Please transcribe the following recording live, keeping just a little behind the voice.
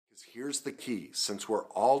Here's the key. Since we're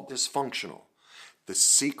all dysfunctional, the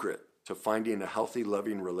secret to finding a healthy,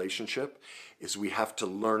 loving relationship is we have to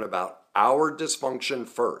learn about our dysfunction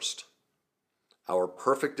first, our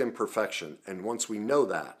perfect imperfection. And once we know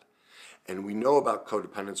that, and we know about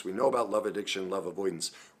codependence, we know about love addiction, love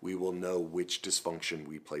avoidance, we will know which dysfunction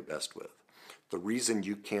we play best with. The reason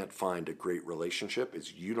you can't find a great relationship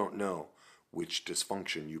is you don't know which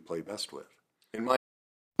dysfunction you play best with.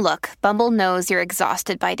 Look, Bumble knows you're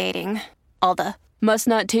exhausted by dating. All the, must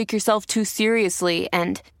not take yourself too seriously,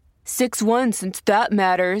 and 6'1" since that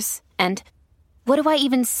matters, and what do I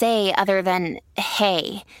even say other than,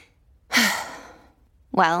 hey?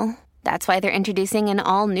 Well, that's why they're introducing an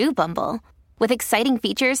all-new Bumble, with exciting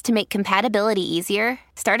features to make compatibility easier,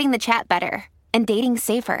 starting the chat better, and dating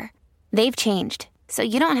safer. They've changed, so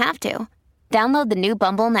you don't have to. Download the new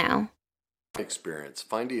Bumble now. Experience,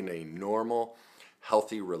 finding a normal,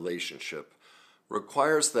 healthy relationship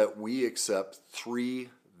requires that we accept 3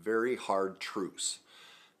 very hard truths.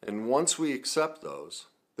 And once we accept those,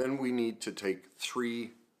 then we need to take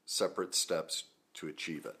 3 separate steps to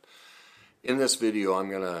achieve it. In this video,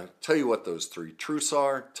 I'm going to tell you what those 3 truths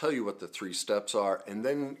are, tell you what the 3 steps are, and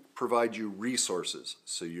then provide you resources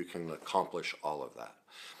so you can accomplish all of that.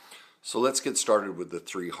 So let's get started with the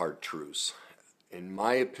 3 hard truths. In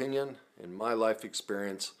my opinion, in my life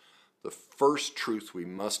experience, the first truth we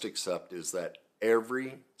must accept is that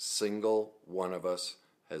every single one of us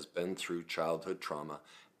has been through childhood trauma,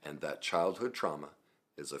 and that childhood trauma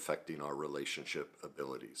is affecting our relationship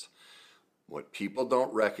abilities. What people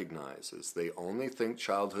don't recognize is they only think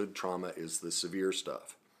childhood trauma is the severe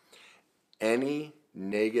stuff. Any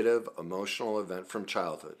negative emotional event from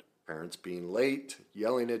childhood, parents being late,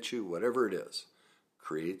 yelling at you, whatever it is,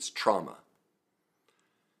 creates trauma.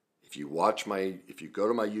 If you go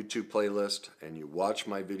to my YouTube playlist and you watch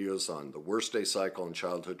my videos on the worst day cycle and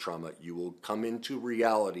childhood trauma, you will come into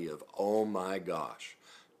reality of, oh my gosh,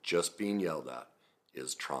 just being yelled at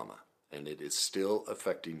is trauma. And it is still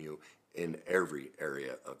affecting you in every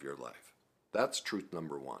area of your life. That's truth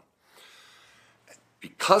number 1.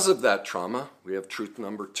 Because of that trauma, we have truth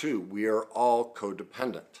number 2. We are all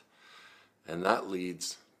codependent. And that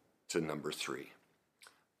leads to number 3.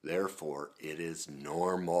 Therefore, it is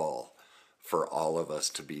normal for all of us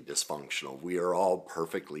to be dysfunctional. We are all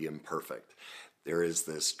perfectly imperfect. There is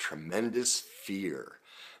this tremendous fear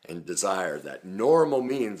and desire that normal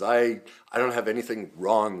means I don't have anything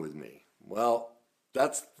wrong with me. Well,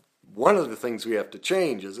 that's one of the things we have to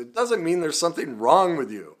change. Is it doesn't mean there's something wrong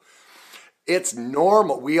with you. It's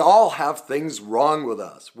normal. We all have things wrong with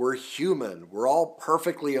us. We're human. We're all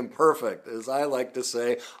perfectly imperfect. As I like to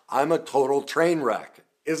say, I'm a total train wreck.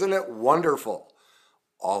 Isn't it wonderful?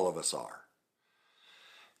 All of us are.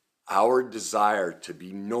 Our desire to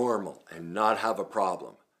be normal and not have a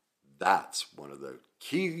problem, that's one of the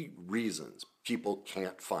key reasons people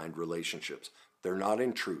can't find relationships. They're not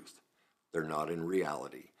in truth. They're not in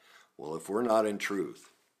reality. Well, if we're not in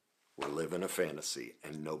truth, we're living a fantasy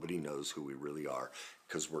and nobody knows who we really are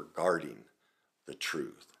because we're guarding the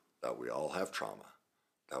truth that we all have trauma,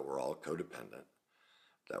 that we're all codependent,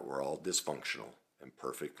 that we're all dysfunctional and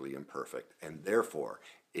perfectly imperfect, and therefore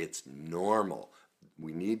it's normal.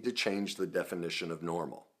 We need to change the definition of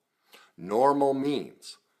normal. Normal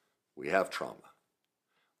means we have trauma,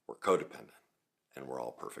 we're codependent, and we're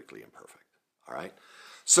all perfectly imperfect. All right?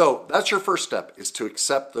 So that's your first step, is to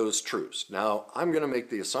accept those truths. Now, I'm going to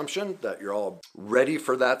make the assumption that you're all ready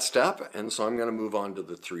for that step, and so I'm going to move on to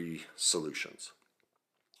the 3 solutions.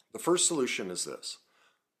 The first solution is this: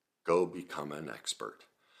 go become an expert.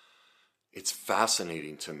 It's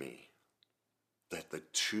fascinating to me that the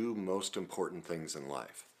 2 most important things in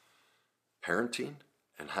life, parenting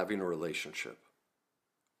and having a relationship,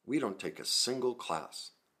 we don't take a single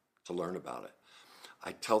class to learn about it.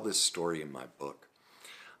 I tell this story in my book.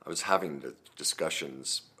 I was having the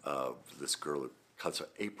discussions of this girl who cuts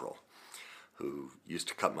April, who used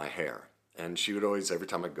to cut my hair. And she would always, every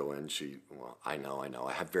time I go in, I know,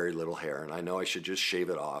 I have very little hair, and I know I should just shave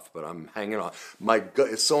it off, but I'm hanging on.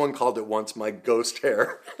 Someone called it once my ghost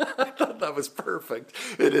hair. I thought that was perfect.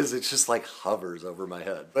 It's just like hovers over my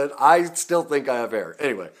head. But I still think I have hair.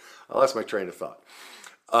 Anyway, I lost my train of thought.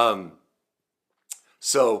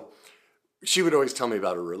 So she would always tell me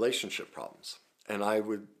about her relationship problems. And I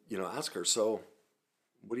would, ask her, so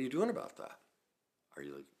what are you doing about that? Are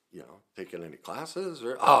you taking any classes?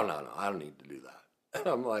 Or, oh, no, I don't need to do that. And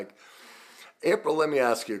I'm like, April, let me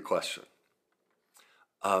ask you a question.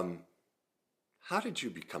 How did you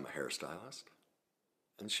become a hairstylist?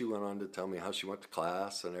 And she went on to tell me how she went to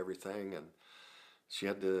class and everything, and she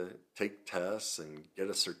had to take tests and get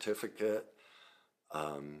a certificate.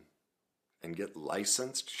 and get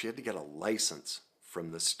licensed. She had to get a license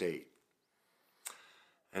from the state.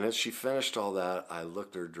 And as she finished all that, I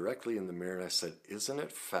looked her directly in the mirror and I said, isn't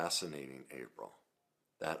it fascinating, April,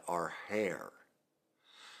 that our hair,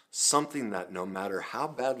 something that no matter how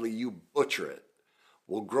badly you butcher it,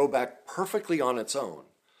 will grow back perfectly on its own,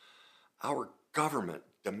 our government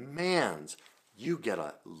demands you get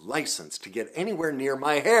a license to get anywhere near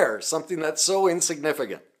my hair, something that's so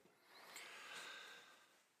insignificant.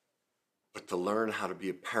 But to learn how to be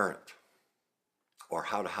a parent or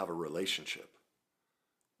how to have a relationship,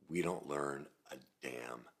 we don't learn a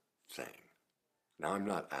damn thing. Now, I'm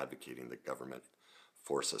not advocating that government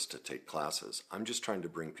force us to take classes. I'm just trying to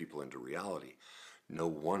bring people into reality. No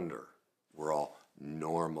wonder we're all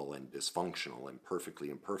normal and dysfunctional and perfectly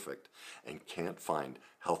imperfect and can't find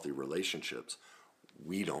healthy relationships.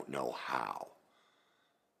 We don't know how.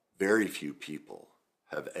 Very few people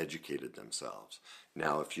have educated themselves.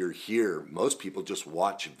 Now, if you're here, most people just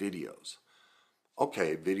watch videos.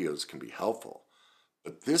 Okay, videos can be helpful,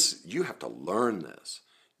 but this, you have to learn this.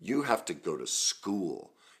 You have to go to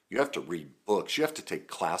school. You have to read books. You have to take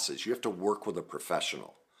classes. You have to work with a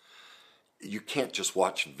professional. You can't just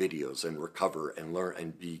watch videos and recover and learn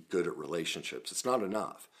and be good at relationships. It's not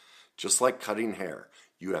enough. Just like cutting hair,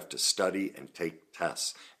 you have to study and take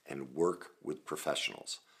tests and work with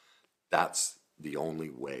professionals. That's the only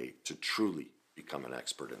way to truly become an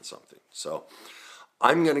expert in something. So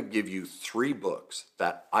I'm going to give you 3 books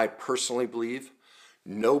that I personally believe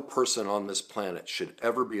no person on this planet should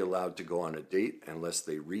ever be allowed to go on a date unless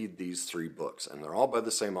they read these 3 books. And they're all by the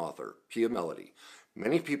same author, Pia Mellody.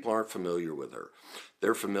 Many people aren't familiar with her.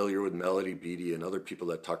 They're familiar with Melody Beattie and other people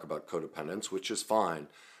that talk about codependence, which is fine,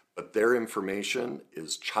 but their information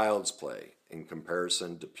is child's play in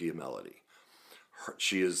comparison to Pia Mellody.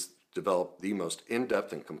 She has developed the most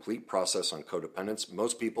in-depth and complete process on codependence.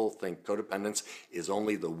 Most people think codependence is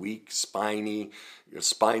only the weak, spineless,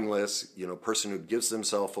 person who gives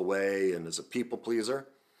themselves away and is a people pleaser.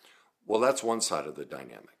 Well, that's one side of the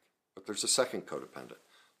dynamic. But there's a second codependent,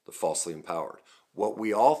 the falsely empowered. What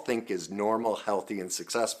we all think is normal, healthy, and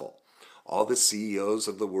successful. All the CEOs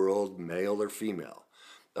of the world, male or female.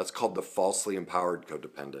 That's called the falsely empowered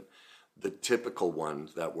codependent. The typical one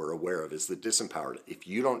that we're aware of is the disempowered. If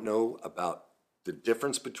you don't know about the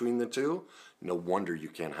difference between the two, no wonder you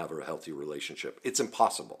can't have a healthy relationship. It's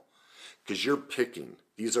impossible because you're picking.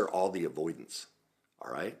 These are all the avoidance,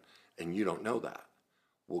 all right? And you don't know that.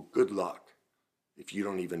 Well, good luck if you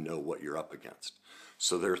don't even know what you're up against.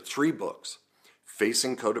 So there are 3 books: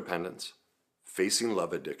 Facing Codependence, Facing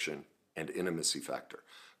Love Addiction, and Intimacy Factor.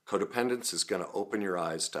 Codependence is going to open your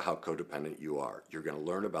eyes to how codependent you are. You're going to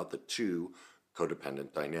learn about the 2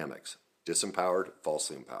 codependent dynamics: disempowered,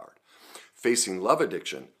 falsely empowered. Facing Love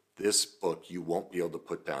Addiction, this book you won't be able to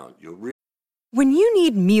put down. When you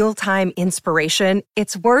need mealtime inspiration,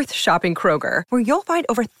 it's worth shopping Kroger, where you'll find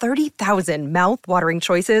over 30,000 mouth-watering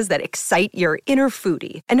choices that excite your inner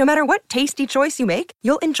foodie. And no matter what tasty choice you make,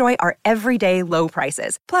 you'll enjoy our everyday low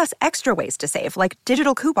prices, plus extra ways to save, like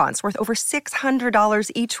digital coupons worth over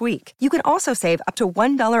 $600 each week. You can also save up to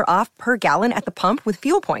 $1 off per gallon at the pump with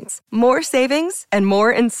fuel points. More savings and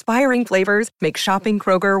more inspiring flavors make shopping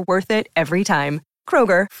Kroger worth it every time.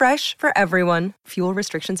 Kroger, fresh for everyone. Fuel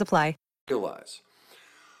restrictions apply. Realize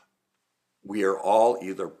we are all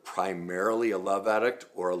either primarily a love addict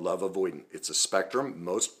or a love avoidant. It's a spectrum.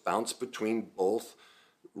 Most bounce between both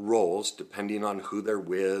roles depending on who they're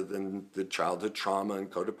with and the childhood trauma and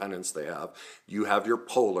codependence they have. You have your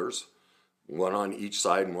polars, one on each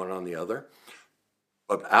side and one on the other.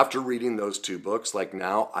 But after reading those 2 books, like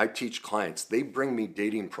now, I teach clients, they bring me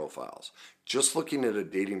dating profiles. Just looking at a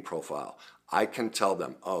dating profile, I can tell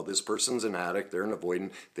them, oh, this person's an addict, they're an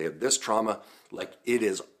avoidant, they have this trauma. Like, it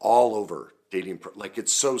is all over dating. Like,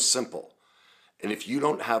 it's so simple. And if you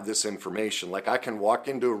don't have this information, like, I can walk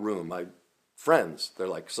into a room, my friends, they're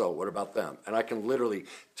like, so what about them? And I can literally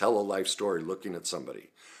tell a life story looking at somebody.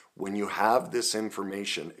 When you have this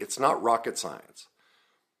information, it's not rocket science.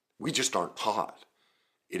 We just aren't taught.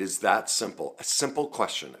 It is that simple. A simple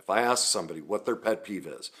question. If I ask somebody what their pet peeve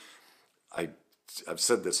is, I've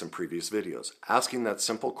said this in previous videos. Asking that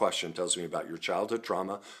simple question tells me about your childhood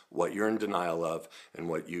trauma, what you're in denial of, and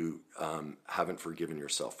what you haven't forgiven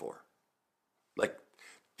yourself for. Like,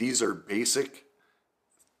 these are basic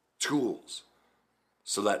tools.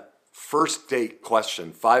 So that first date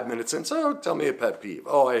question, 5 minutes in, so tell me a pet peeve.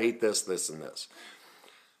 Oh, I hate this, this, and this.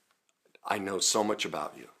 I know so much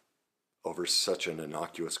about you over such an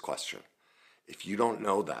innocuous question. If you don't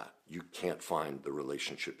know that, you can't find the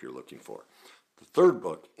relationship you're looking for. The 3rd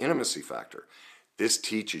book, Intimacy Factor. This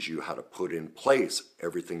teaches you how to put in place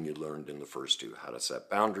everything you learned in the first two, how to set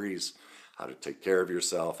boundaries, how to take care of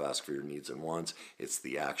yourself, ask for your needs and wants. It's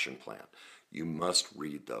the action plan. You must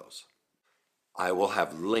read those. I will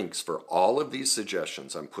have links for all of these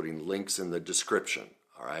suggestions. I'm putting links in the description.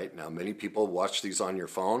 All right. Now, many people watch these on your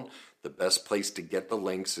phone. The best place to get the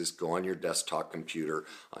links is go on your desktop computer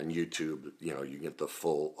on YouTube. You get the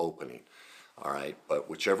full opening. All right. But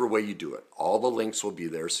whichever way you do it, all the links will be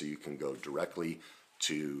there so you can go directly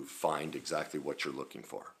to find exactly what you're looking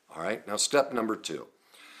for. All right. Now, step number 2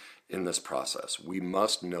 in this process, we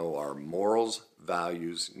must know our morals,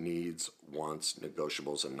 values, needs, wants,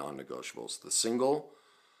 negotiables, and non-negotiables. The single,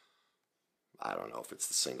 I don't know if it's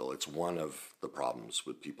the single, it's one of the problems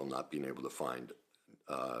with people not being able to find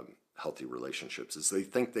healthy relationships is they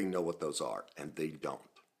think they know what those are, and they don't.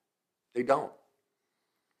 They don't.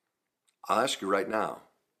 I'll ask you right now,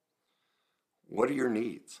 what are your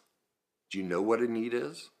needs? Do you know what a need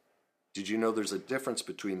is? Did you know there's a difference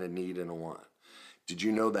between a need and a want? Did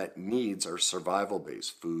you know that needs are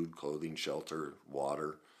survival-based? Food, clothing, shelter,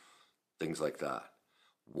 water, things like that.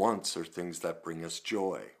 Wants are things that bring us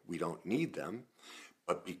joy. We don't need them,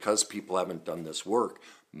 but because people haven't done this work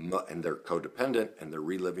and they're codependent and they're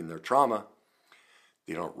reliving their trauma,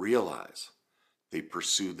 they don't realize they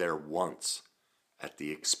pursue their wants at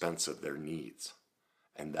the expense of their needs.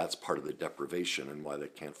 And that's part of the deprivation and why they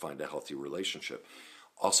can't find a healthy relationship.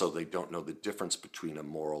 Also, they don't know the difference between a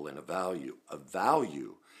moral and a value. A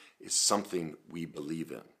value is something we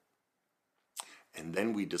believe in. And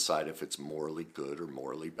then we decide if it's morally good or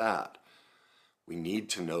morally bad. We need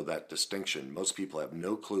to know that distinction. Most people have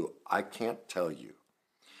no clue. I can't tell you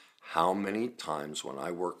how many times when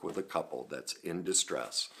I work with a couple that's in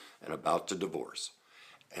distress and about to divorce,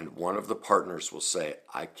 and one of the partners will say,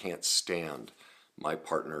 I can't stand my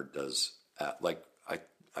partner does,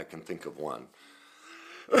 I can think of one.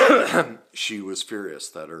 She was furious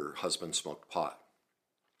that her husband smoked pot.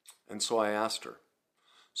 And so I asked her,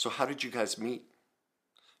 so how did you guys meet?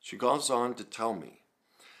 She goes on to tell me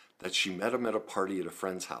that she met him at a party at a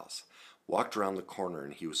friend's house, walked around the corner,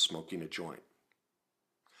 and he was smoking a joint.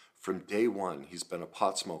 From day one, he's been a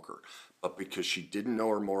pot smoker, but because she didn't know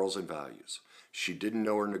her morals and values, she didn't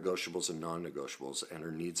know her negotiables and non-negotiables and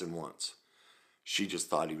her needs and wants, she just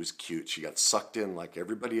thought he was cute. She got sucked in like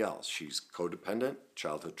everybody else. She's codependent,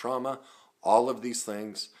 childhood trauma, all of these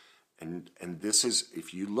things. And this is,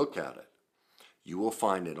 if you look at it, you will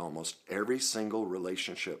find in almost every single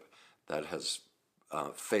relationship that has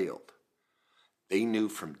failed, they knew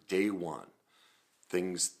from day one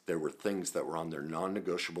there were things that were on their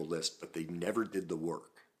non-negotiable list, but they never did the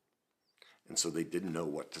work. And so they didn't know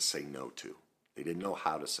what to say no to. They didn't know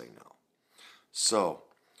how to say no. So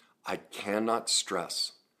I cannot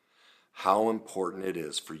stress how important it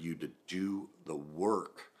is for you to do the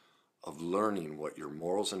work of learning what your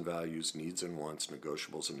morals and values, needs and wants,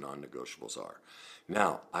 negotiables and non-negotiables are.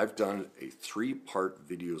 Now, I've done a 3-part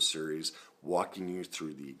video series walking you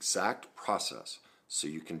through the exact process so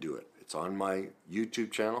you can do it. It's on my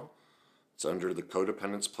YouTube channel. It's under the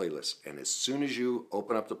Codependence playlist. And as soon as you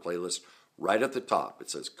open up the playlist, right at the top, it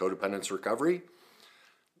says Codependence Recovery,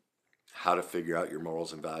 how to figure out your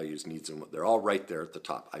morals and values, needs, and they're all right there at the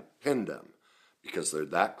top. I pinned them because they're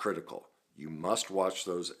that critical. You must watch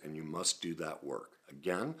those and you must do that work.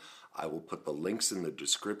 Again, I will put the links in the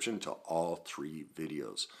description to all 3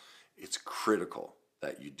 videos. It's critical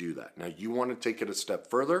that you do that. Now, you want to take it a step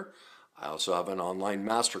further. I also have an online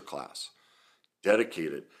masterclass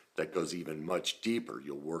dedicated that goes even much deeper.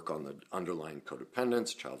 You'll work on the underlying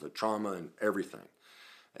codependence, childhood trauma, and everything.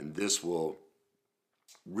 And this will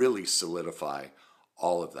really solidify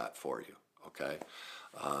all of that for you, okay?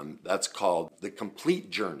 That's called The Complete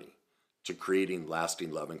Journey to Creating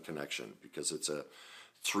Lasting Love and Connection, because it's a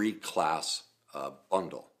 3-class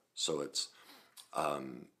bundle. So it's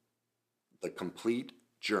The Complete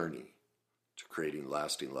Journey to Creating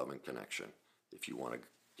Lasting Love and Connection, if you want to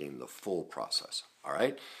gain the full process, all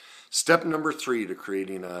right? Step number 3 to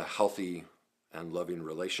creating a healthy and loving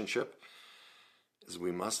relationship is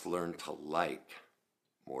we must learn to like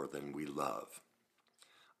more than we love.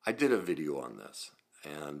 I did a video on this,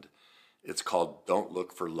 and it's called Don't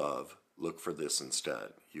Look for Love, Look for This Instead.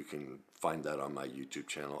 You can find that on my YouTube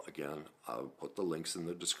channel. Again, I'll put the links in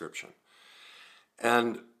the description.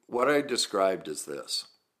 And what I described is this.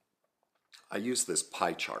 I used this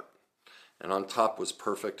pie chart, and on top was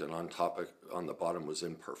perfect, and on the bottom was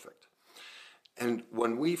imperfect. And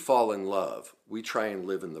when we fall in love, we try and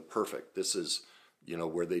live in the perfect. This is,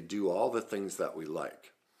 where they do all the things that we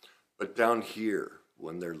like. But down here,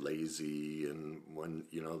 when they're lazy and when,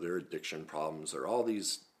 their addiction problems or all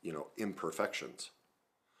these imperfections.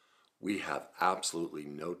 We have absolutely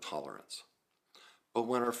no tolerance. But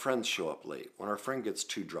when our friends show up late, when our friend gets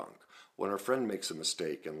too drunk, when our friend makes a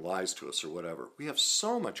mistake and lies to us or whatever, we have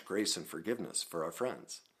so much grace and forgiveness for our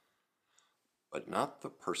friends. But not the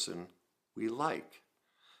person we like,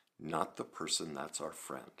 not the person that's our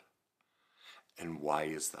friend. And why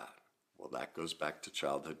is that? Well, that goes back to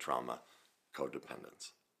childhood trauma,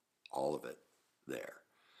 codependence, all of it there.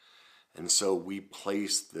 And so we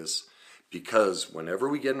place this because whenever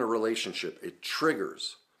we get in a relationship, it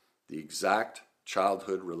triggers the exact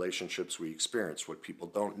childhood relationships we experience. What people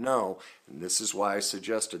don't know, and this is why I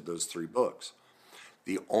suggested those 3 books,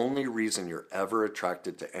 the only reason you're ever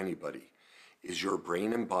attracted to anybody is your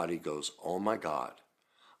brain and body goes, oh my God,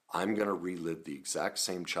 I'm going to relive the exact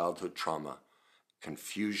same childhood trauma,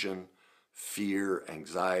 confusion, fear,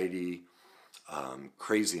 anxiety,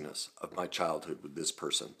 craziness of my childhood with this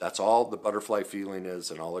person. That's all the butterfly feeling is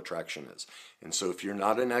and all attraction is. And so if you're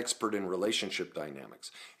not an expert in relationship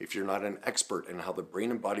dynamics, if you're not an expert in how the brain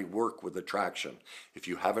and body work with attraction, if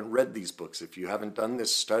you haven't read these books, if you haven't done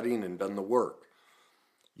this studying and done the work,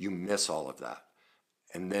 you miss all of that.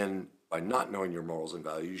 And then by not knowing your morals and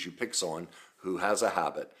values, you pick someone who has a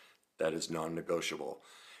habit that is non-negotiable,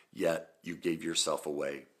 yet you gave yourself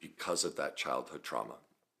away because of that childhood trauma.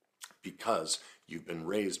 Because you've been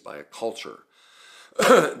raised by a culture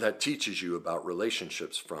that teaches you about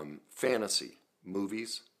relationships from fantasy,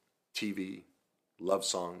 movies, TV, love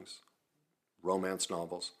songs, romance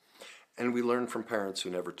novels. And we learn from parents who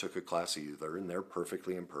never took a class either, and they're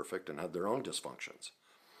perfectly imperfect and had their own dysfunctions.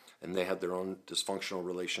 And they had their own dysfunctional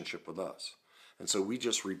relationship with us. And so we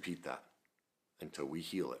just repeat that until we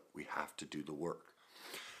heal it. We have to do the work.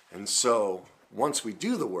 And so once we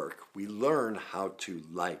do the work, we learn how to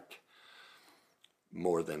like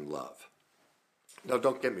more than love. Now,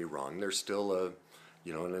 don't get me wrong. There's still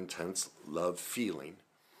an intense love feeling,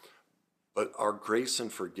 but our grace and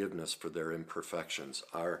forgiveness for their imperfections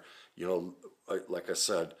are, like I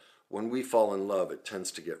said, when we fall in love, it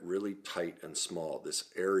tends to get really tight and small, this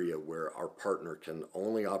area where our partner can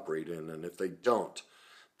only operate in, and if they don't,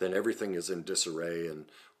 then everything is in disarray and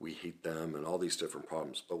we hate them and all these different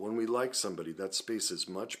problems. But when we like somebody, that space is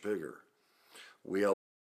much bigger.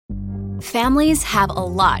 Families have a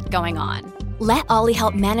lot going on. Let Ollie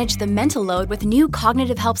help manage the mental load with new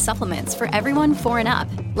cognitive help supplements for everyone 4 and up,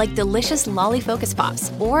 like delicious Lolly Focus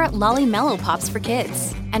Pops or Lolly Mellow Pops for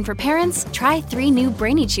kids. And for parents, try 3 new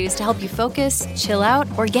Brainy Chews to help you focus, chill out,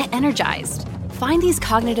 or get energized. Find these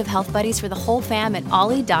cognitive health buddies for the whole fam at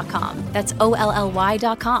ollie.com. That's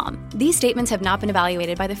OLLY.com. These statements have not been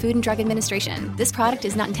evaluated by the Food and Drug Administration. This product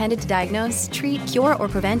is not intended to diagnose, treat, cure, or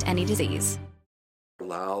prevent any disease.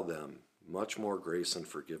 Allow them much more grace and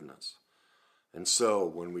forgiveness. And so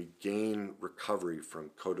when we gain recovery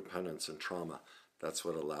from codependence and trauma, that's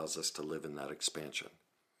what allows us to live in that expansion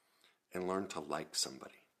and learn to like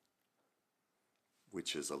somebody,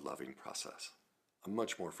 which is a loving process, a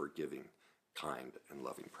much more forgiving, kind, and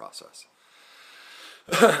loving process.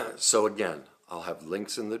 So again, I'll have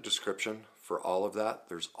links in the description for all of that.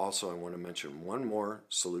 There's also, I want to mention one more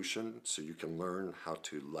solution so you can learn how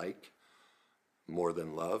to like more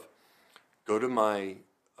than love. Go to my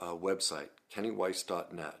website,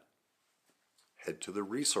 kennyweiss.net, head to the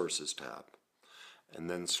resources tab, and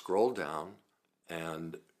then scroll down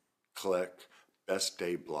and click Best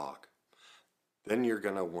Day Blog. Then you're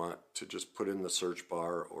going to want to just put in the search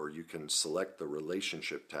bar, or you can select the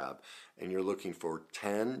relationship tab, and you're looking for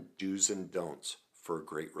 10 do's and don'ts for a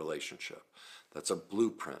great relationship. That's a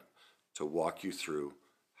blueprint to walk you through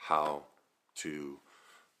how to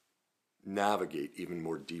navigate even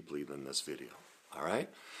more deeply than this video. All right?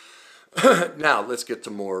 Now let's get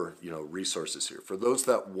to more, resources here. For those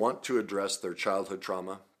that want to address their childhood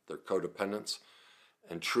trauma, their codependence,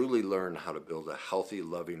 and truly learn how to build a healthy,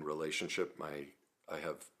 loving relationship, I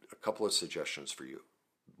have a couple of suggestions for you.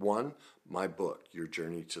 1, my book, Your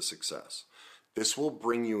Journey to Success. This will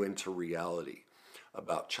bring you into reality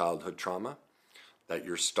about childhood trauma, that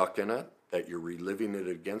you're stuck in it, that you're reliving it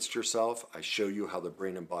against yourself. I show you how the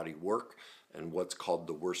brain and body work and what's called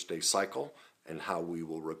the worst day cycle, and how we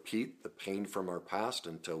will repeat the pain from our past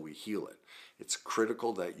until we heal it. It's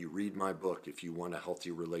critical that you read my book if you want a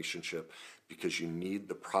healthy relationship, because you need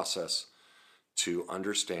the process to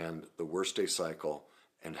understand the worst day cycle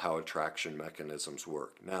and how attraction mechanisms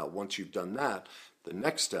work. Now, once you've done that, the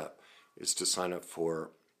next step is to sign up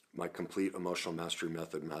for my complete Emotional Mastery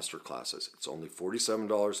Method masterclasses. It's only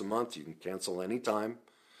 $47 a month. You can cancel anytime.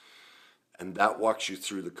 And that walks you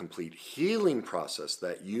through the complete healing process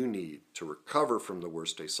that you need to recover from the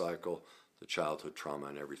worst day cycle, the childhood trauma,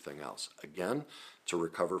 and everything else. Again, to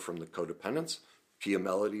recover from the codependence. Pia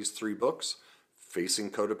Melody's 3 books: Facing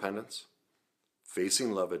Codependence,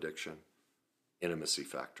 Facing Love Addiction, Intimacy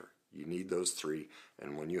Factor. You need those 3,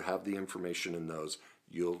 and when you have the information in those,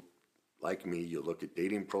 you'll, like me, you'll look at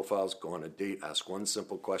dating profiles, go on a date, ask one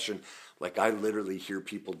simple question. Like, I literally hear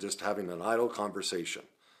people just having an idle conversation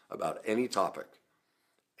about any topic,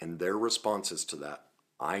 and their responses to that,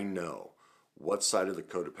 I know what side of the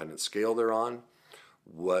codependent scale they're on,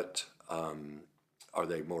 what are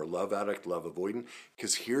they more love addict, love avoidant?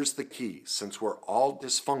 Because here's the key: since we're all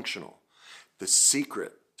dysfunctional, the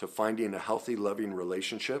secret to finding a healthy, loving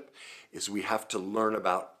relationship is we have to learn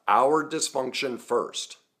about our dysfunction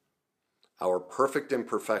first, our perfect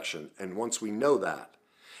imperfection. And once we know that,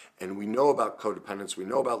 and we know about codependence, we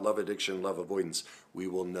know about love addiction, love avoidance, we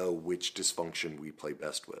will know which dysfunction we play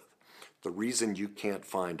best with. The reason you can't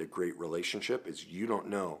find a great relationship is you don't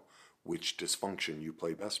know which dysfunction you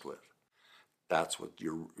play best with. That's what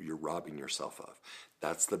you're robbing yourself of.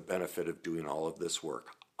 That's the benefit of doing all of this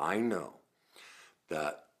work. I know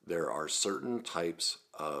that there are certain types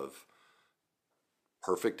of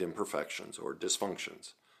perfect imperfections or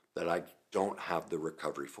dysfunctions that I don't have the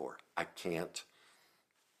recovery for. I can't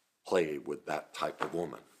play with that type of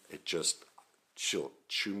woman. She'll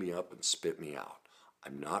chew me up and spit me out.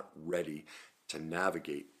 I'm not ready to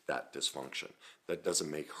navigate that dysfunction. That doesn't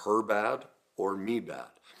make her bad or me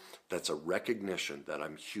bad. That's a recognition that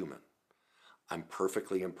I'm human. I'm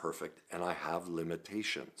perfectly imperfect and I have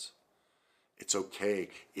limitations. It's okay.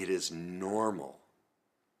 It is normal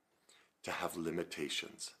to have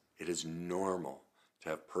limitations. It is normal to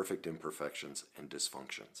have perfect imperfections and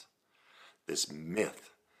dysfunctions. This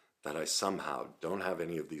myth that I somehow don't have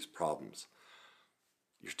any of these problems,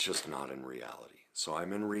 you're just not in reality. So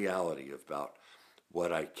I'm in reality about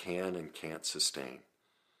what I can and can't sustain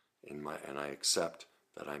and I accept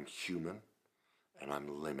that I'm human and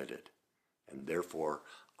I'm limited. And therefore,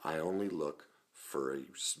 I only look for a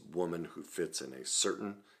woman who fits in a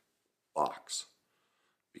certain box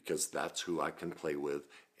because that's who I can play with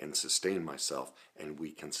and sustain myself, and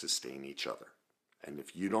we can sustain each other. And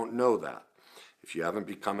if you don't know that, if you haven't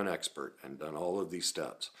become an expert and done all of these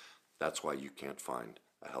steps, that's why you can't find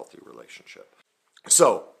a healthy relationship.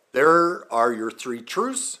 So there are your 3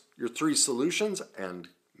 truths, your 3 solutions, and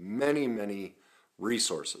many, many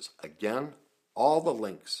resources. Again, all the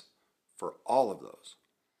links for all of those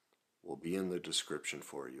will be in the description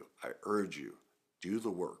for you. I urge you, do the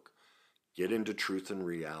work. Get into truth and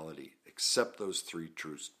reality. Accept those 3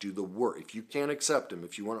 truths. Do the work. If you can't accept them,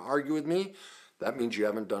 if you want to argue with me, that means you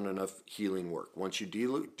haven't done enough healing work. Once you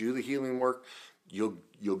do the healing work, you'll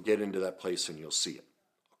get into that place and you'll see it.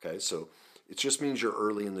 Okay, so it just means you're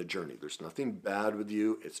early in the journey. There's nothing bad with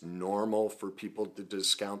you. It's normal for people to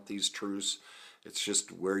discount these truths. It's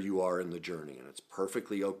just where you are in the journey, and it's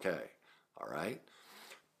perfectly okay. All right?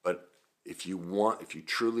 But if you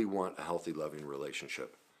truly want a healthy, loving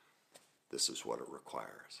relationship, this is what it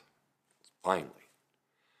requires. Finally,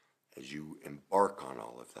 as you embark on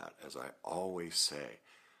all of that, as I always say,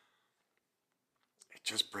 it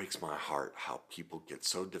just breaks my heart how people get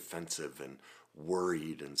so defensive and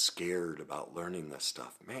worried and scared about learning this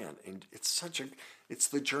stuff. Man, and it's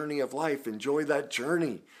the journey of life. Enjoy that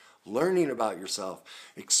journey. Learning about yourself,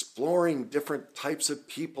 exploring different types of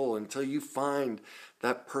people until you find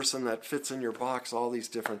that person that fits in your box, all these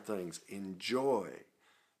different things. Enjoy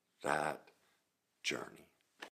that journey.